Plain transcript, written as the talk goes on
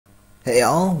Hey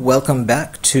all, welcome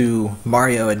back to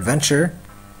Mario Adventure.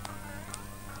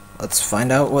 Let's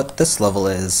find out what this level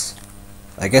is.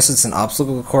 I guess it's an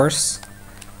obstacle course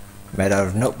made out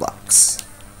of note blocks.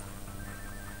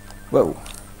 Whoa.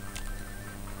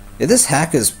 Yeah, this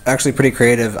hack is actually pretty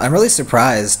creative. I'm really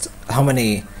surprised how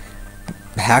many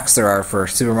hacks there are for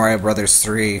Super Mario Bros.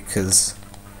 3, because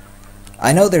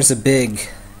I know there's a big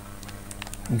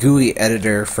GUI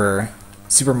editor for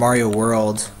Super Mario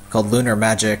World called Lunar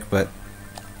Magic, but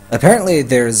apparently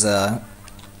there's a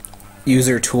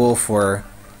user tool for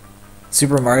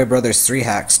Super Mario Bros. 3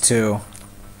 hacks too.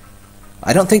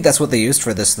 I don't think that's what they used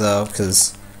for this though,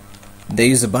 because they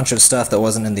used a bunch of stuff that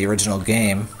wasn't in the original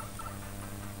game.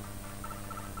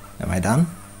 Am I done?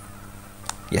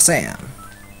 Yes I am.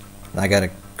 I got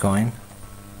a coin.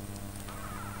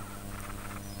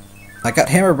 I got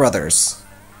Hammer Brothers.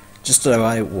 Just what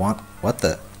I want. What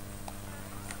the?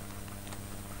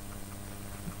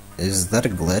 Is that a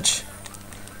glitch?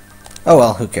 Oh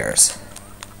well, who cares?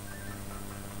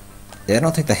 Yeah, I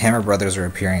don't think the Hammer Brothers are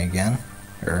appearing again.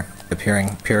 Or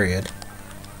appearing, period.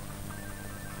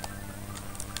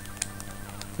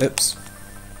 Oops.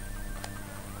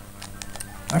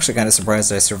 I'm actually kind of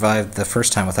surprised I survived the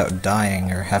first time without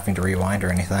dying or having to rewind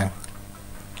or anything.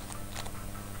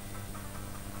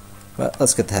 But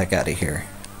let's get the heck out of here.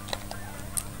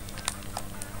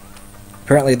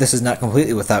 Apparently this is not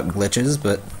completely without glitches,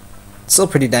 but still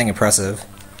pretty dang impressive.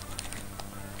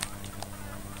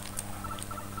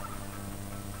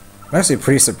 I'm actually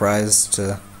pretty surprised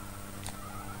to...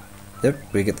 Yep,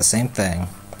 we get the same thing.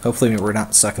 Hopefully we're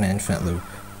not stuck in an infinite loop.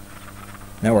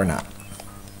 No, we're not.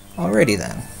 Alrighty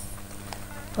then.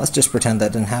 Let's just pretend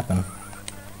that didn't happen.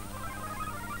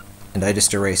 And I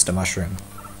just erased a mushroom.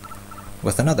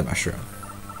 With another mushroom.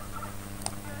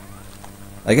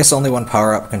 I guess only one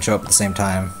power-up can show up at the same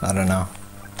time. I don't know.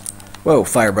 Whoa,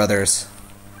 Fire Brothers.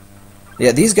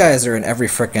 Yeah, these guys are in every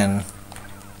frickin'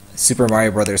 Super Mario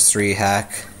Bros. 3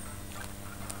 hack.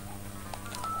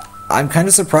 I'm kind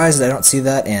of surprised I don't see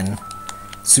that in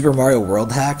Super Mario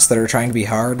World hacks that are trying to be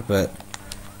hard, but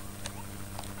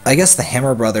I guess the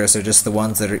Hammer Brothers are just the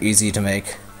ones that are easy to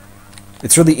make.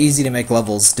 It's really easy to make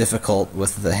levels difficult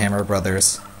with the Hammer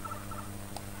Brothers.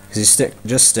 Because you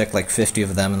just stick like 50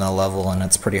 of them in the level and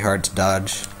it's pretty hard to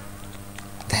dodge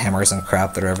the hammers and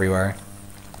crap that are everywhere.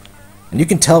 And you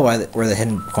can tell where the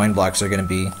hidden coin blocks are going to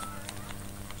be.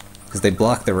 Because they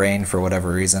block the rain for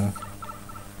whatever reason.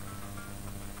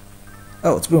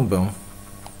 Oh, it's Boom Boom.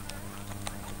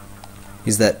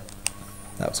 He's that...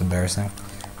 That was embarrassing.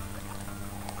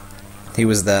 He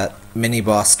was that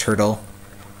mini-boss turtle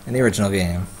in the original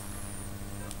game.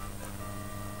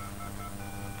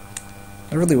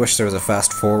 I really wish there was a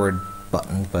fast-forward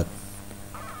button, but...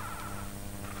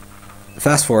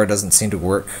 fast-forward doesn't seem to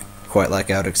work quite like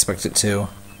I would expect it to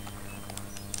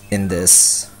in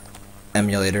this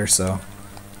emulator, so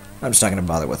I'm just not going to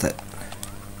bother with it.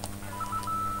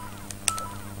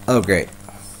 Oh great.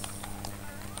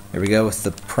 Here we go with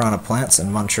the piranha plants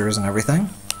and munchers and everything.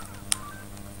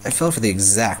 I fell for the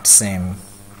exact same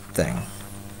thing.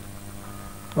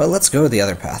 Well, let's go the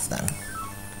other path then.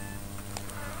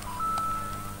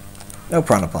 No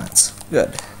piranha plants.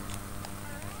 Good.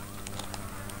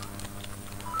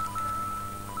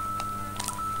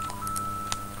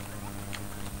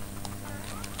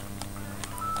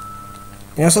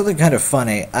 You know, something kind of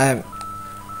funny.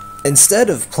 Instead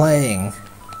of playing,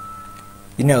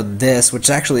 you know, this, which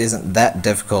actually isn't that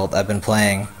difficult, I've been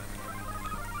playing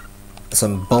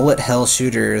some bullet hell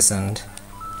shooters and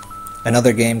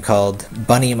another game called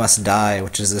Bunny Must Die,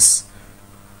 which is this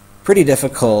pretty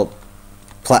difficult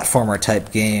platformer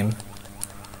type game.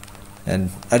 And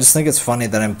I just think it's funny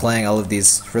that I'm playing all of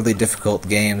these really difficult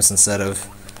games instead of...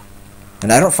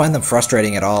 And I don't find them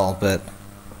frustrating at all, but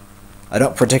I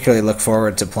don't particularly look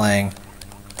forward to playing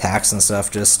hacks and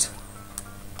stuff. Just,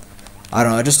 I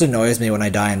don't know, it just annoys me when I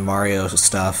die in Mario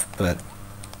stuff, but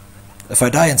if I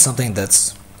die in something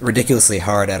that's ridiculously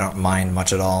hard, I don't mind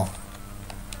much at all.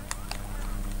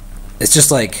 It's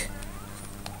just like,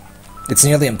 it's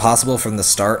nearly impossible from the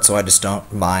start, so I just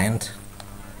don't mind.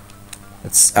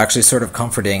 It's actually sort of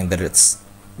comforting that it's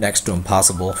next to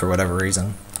impossible for whatever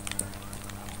reason.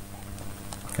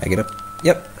 Can I get up?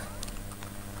 Yep.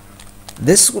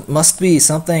 This must be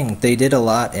something they did a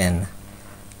lot in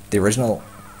the original...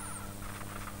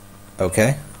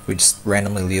 Okay, we just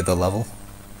randomly leave the level.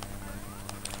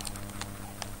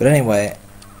 But anyway,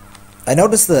 I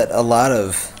noticed that a lot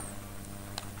of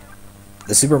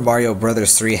the Super Mario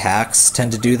Bros. 3 hacks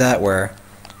tend to do that, where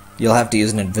you'll have to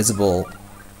use an invisible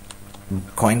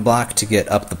coin block to get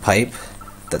up the pipe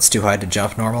that's too high to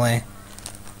jump normally.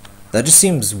 That just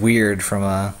seems weird from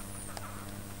a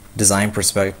design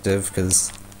perspective,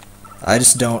 because I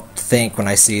just don't think when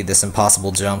I see this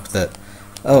impossible jump that,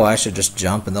 oh, I should just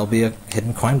jump and there'll be a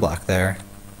hidden coin block there.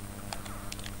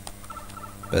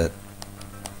 But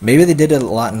maybe they did it a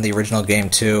lot in the original game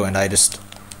too, and I just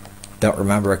don't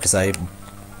remember because I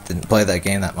didn't play that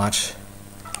game that much.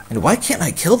 And why can't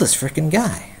I kill this frickin'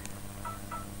 guy?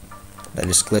 I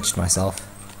just glitched myself.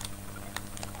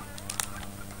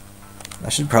 I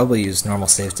should probably use normal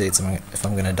save states if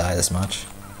I'm gonna die this much.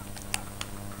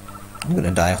 I'm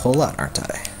gonna die a whole lot, aren't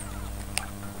I?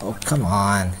 Oh, come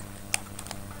on.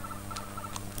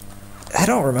 I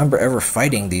don't remember ever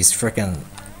fighting these frickin'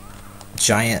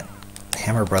 giant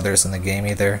hammer brothers in the game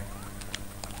either.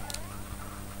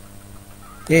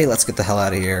 Yay, let's get the hell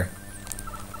out of here.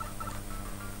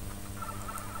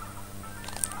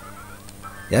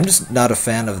 Yeah, I'm just not a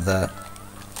fan of the...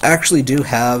 I actually do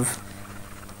have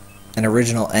an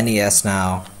original NES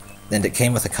now, and it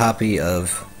came with a copy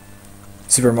of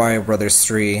Super Mario Bros.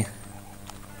 3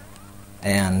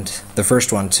 and the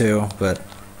first one too, but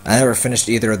I never finished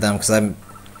either of them because I'm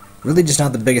really just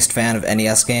not the biggest fan of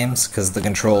NES games, because the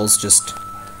controls just...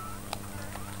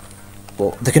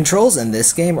 Well, the controls in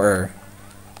this game are...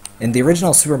 In the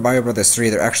original Super Mario Bros. 3,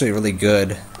 they're actually really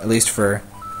good, at least for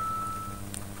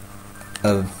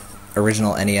a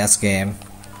original NES game.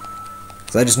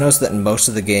 So I just noticed that in most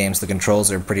of the games, the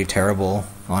controls are pretty terrible,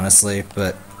 honestly,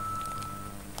 but...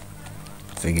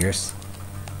 Figures.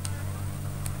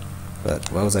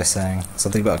 But what was I saying?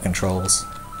 Something about controls.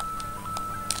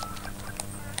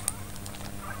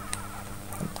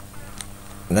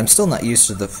 And I'm still not used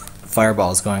to the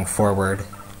fireballs going forward.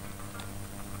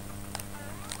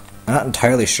 I'm not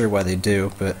entirely sure why they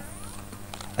do, but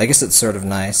I guess it's sort of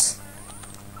nice.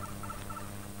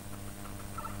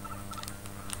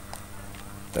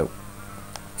 Oh,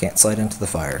 can't slide into the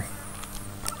fire.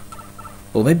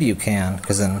 Well, maybe you can,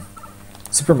 because in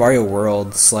Super Mario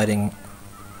World, sliding...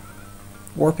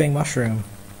 Warping mushroom.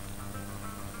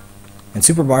 In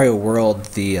Super Mario World,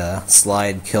 the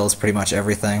slide kills pretty much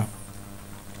everything.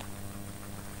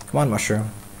 Come on, mushroom.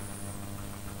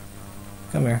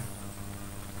 Come here.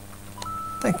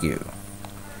 Thank you.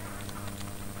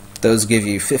 Those give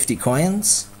you 50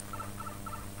 coins?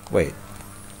 Wait.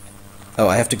 Oh,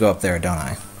 I have to go up there, don't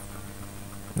I?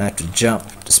 And I have to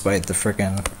jump despite the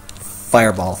frickin'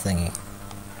 fireball thingy.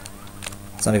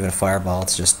 It's not even a fireball,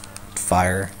 it's just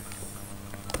fire.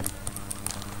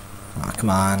 Aw, come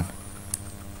on.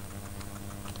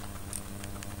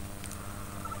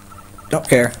 Don't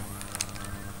care.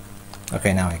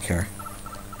 Okay, now I care.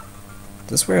 Is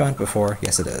this where I went before?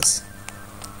 Yes, it is.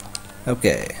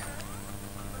 Okay.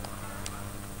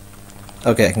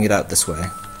 Okay, I can get out this way.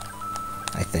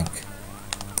 I think.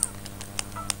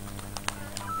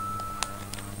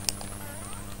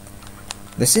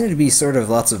 There seem to be sort of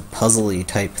lots of puzzly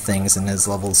type things in his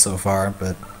levels so far,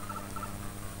 but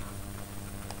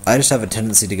I just have a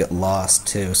tendency to get lost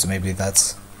too, so maybe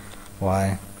that's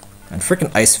why. And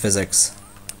frickin' ice physics.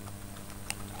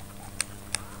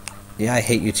 Yeah, I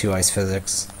hate you too, ice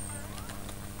physics.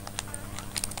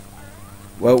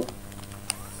 Whoa.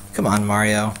 Come on,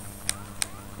 Mario.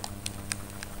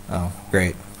 Oh,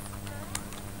 great.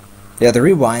 Yeah, the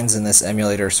rewinds in this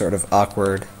emulator are sort of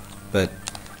awkward, but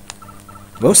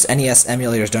most NES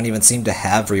emulators don't even seem to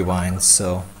have rewinds,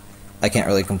 so I can't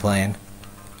really complain.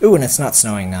 Ooh, and it's not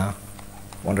snowing now.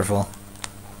 Wonderful.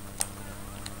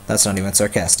 That's not even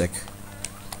sarcastic.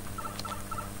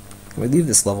 Can we leave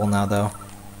this level now, though?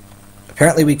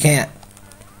 Apparently we can't.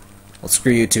 Well,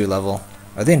 screw you too, level.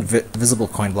 Are they invisible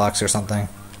coin blocks or something?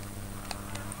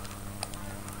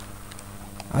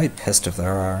 I'd be pissed if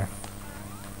there are.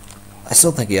 I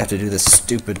still think you have to do this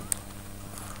stupid...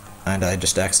 And I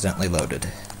just accidentally loaded.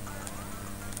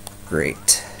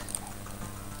 Great.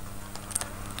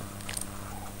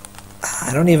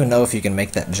 I don't even know if you can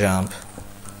make that jump.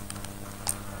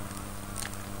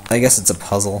 I guess it's a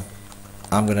puzzle.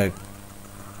 I'm gonna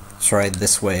try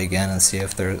this way again and see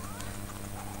if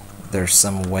there's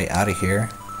some way out of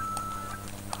here.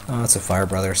 Oh, it's a fire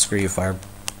brother. Screw you, fire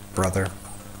brother.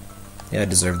 Yeah, I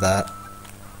deserve that.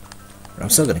 But I'm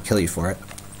still gonna kill you for it.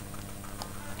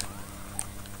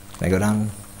 Can I go down?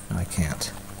 No, I can't.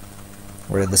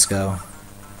 Where did this go?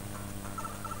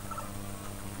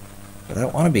 But I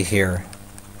don't want to be here.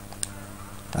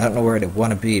 I don't know where I'd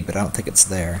want to be, but I don't think it's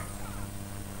there.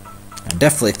 I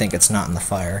definitely think it's not in the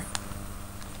fire.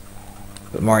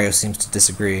 But Mario seems to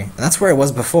disagree. And that's where I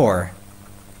was before.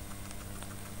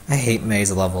 I hate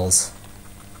maze levels.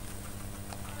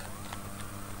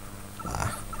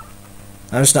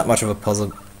 I'm just not much of a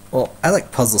puzzle... Well, I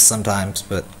like puzzles sometimes,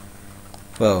 but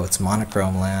Whoa, it's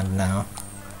monochrome land now.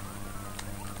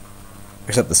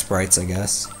 Except the sprites, I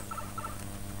guess.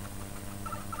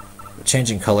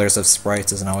 Changing colors of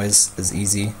sprites isn't always as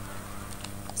easy.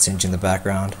 Changing the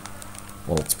background,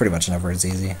 well, it's pretty much never as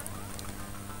easy.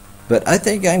 But I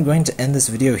think I'm going to end this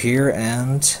video here,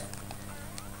 and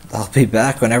I'll be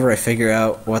back whenever I figure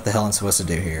out what the hell I'm supposed to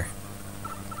do here.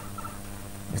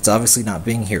 It's obviously not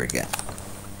being here again.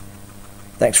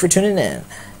 Thanks for tuning in.